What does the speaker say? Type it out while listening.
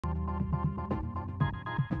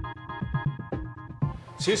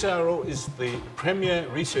CSIRO is the premier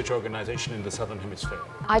research organisation in the Southern Hemisphere.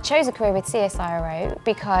 I chose a career with CSIRO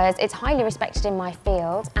because it's highly respected in my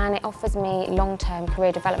field and it offers me long-term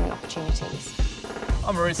career development opportunities.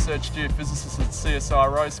 I'm a research geophysicist at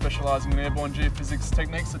CSIRO, specialising in airborne geophysics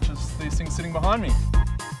techniques such as these things sitting behind me.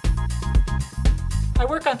 I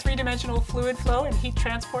work on three-dimensional fluid flow and heat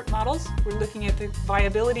transport models. We're looking at the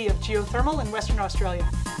viability of geothermal in Western Australia.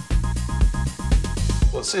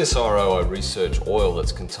 Well, at CSIRO I research oil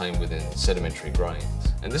that's contained within sedimentary grains.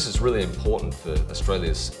 And this is really important for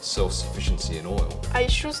Australia's self-sufficiency in oil. I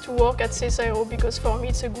choose to work at CSIRO because for me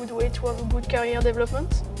it's a good way to have a good career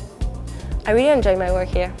development. I really enjoy my work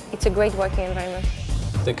here. It's a great working environment.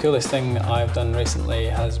 The coolest thing I've done recently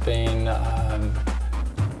has been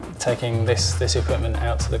taking this equipment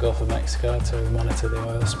out to the Gulf of Mexico to monitor the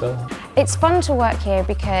oil spill. It's fun to work here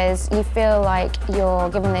because you feel like you're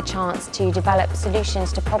given the chance to develop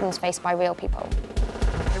solutions to problems faced by real people.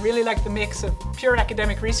 I really like the mix of pure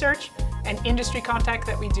academic research and industry contact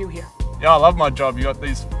that we do here. Yeah, I love my job. You got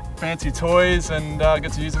these fancy toys and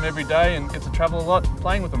get to use them every day and get to travel a lot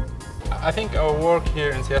playing with them. I think our work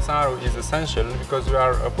here in CSIRO is essential because we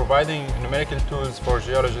are providing numerical tools for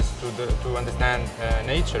geologists to understand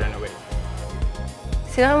nature in a way.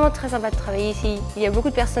 C'est vraiment très sympa de travailler ici. Il y a beaucoup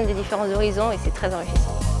de personnes des différents horizons et c'est très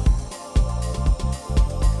enrichissant.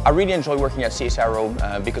 I really enjoy working at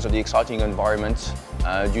CSIRO because of the exciting environment,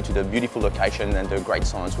 due to the beautiful location and the great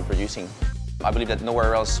science we're producing. I believe that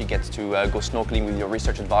nowhere else you get to go snorkeling with your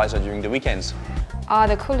research advisor during the weekends.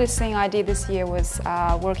 The coolest thing I did this year was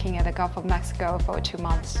working at the Gulf of Mexico for 2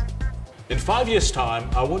 months. In 5 years' time,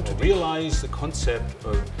 I want to realise the concept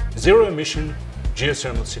of zero-emission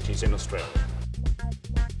geothermal cities in Australia.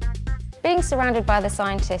 Being surrounded by the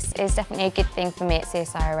scientists is definitely a good thing for me at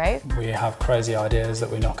CSIRO. We have crazy ideas that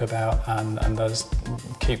we knock about and those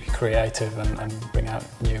keep you creative and bring out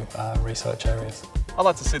new research areas. I'd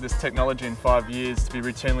like to see this technology in 5 years to be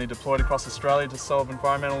routinely deployed across Australia to solve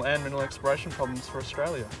environmental and mineral exploration problems for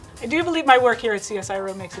Australia. I do believe my work here at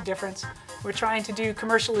CSIRO makes a difference. We're trying to do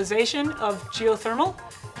commercialization of geothermal,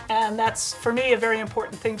 and that's, for me, a very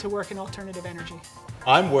important thing to work in alternative energy.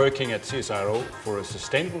 I'm working at CSIRO for a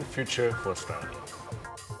sustainable future for Australia.